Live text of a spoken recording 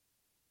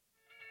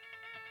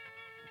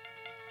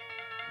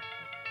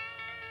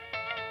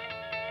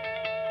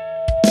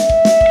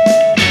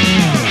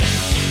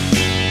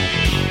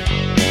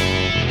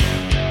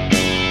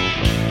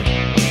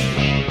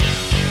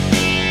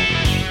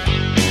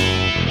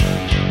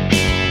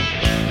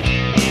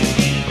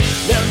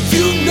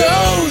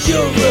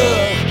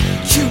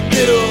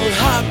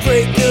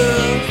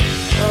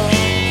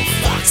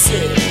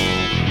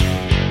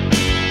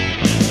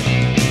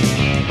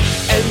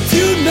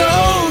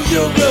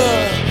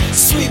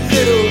sweet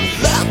little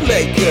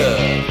lovemaker.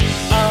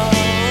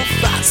 Oh,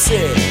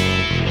 Foxy,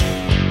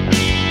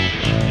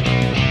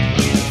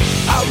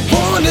 I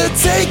wanna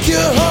take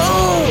you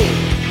home.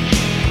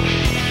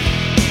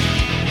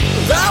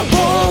 I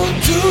won't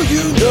do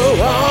you no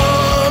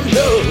harm,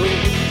 no.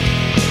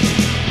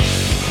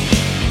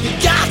 You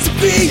got to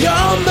be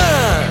all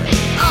mine,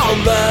 all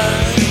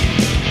mine.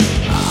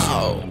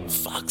 Oh,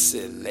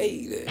 Foxy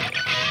Lady.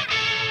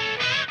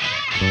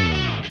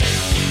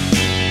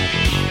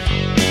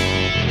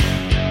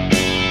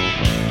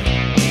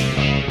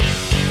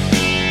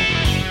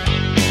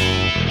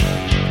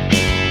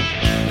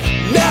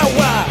 Now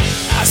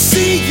I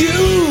see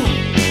you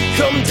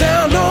come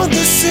down on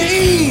the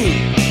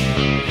scene.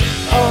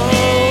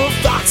 Oh,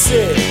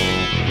 Foxy,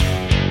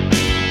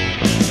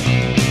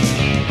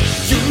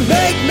 you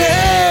make me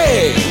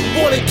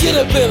wanna get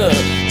up in a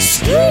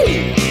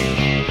scream.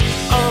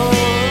 Oh,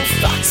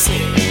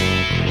 Foxy,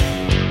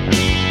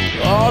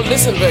 oh,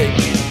 listen,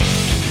 baby,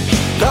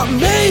 I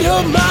made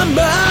up my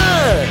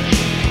mind.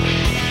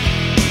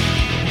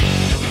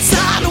 I'm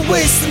tired of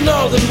wasting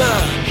all of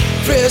my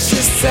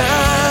precious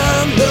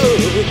time. No,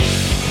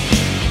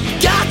 you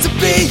got to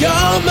be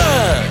all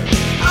mine,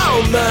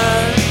 all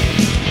mine.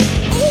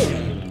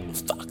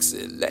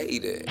 Foxy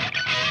Lady.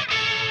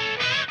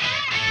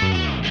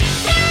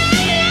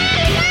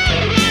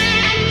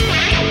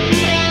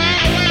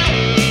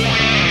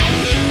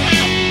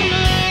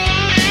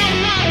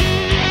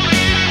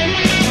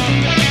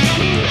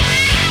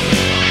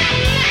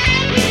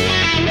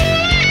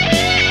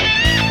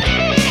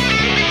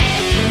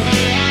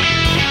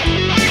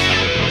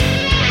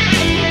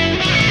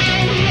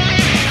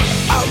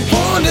 I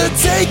wanna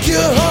take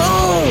you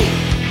home.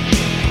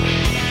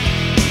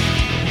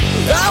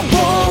 I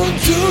won't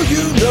do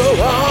you no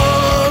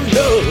harm,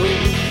 no.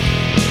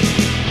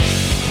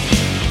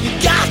 You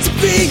got to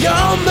be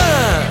all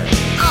mine,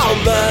 all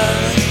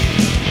mine.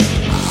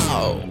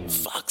 Oh,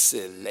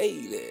 Foxy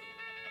Lady.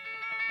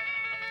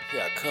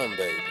 Here I come,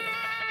 baby.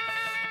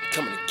 I'm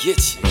coming to get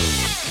you.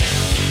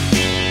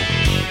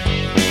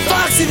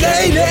 Foxy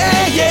Lady,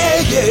 yeah,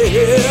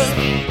 yeah.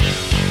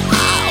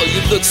 Oh,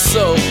 you look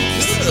so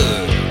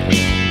good.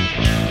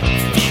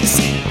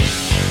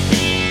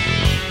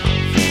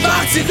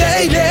 Foxy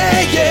Lady,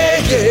 yeah.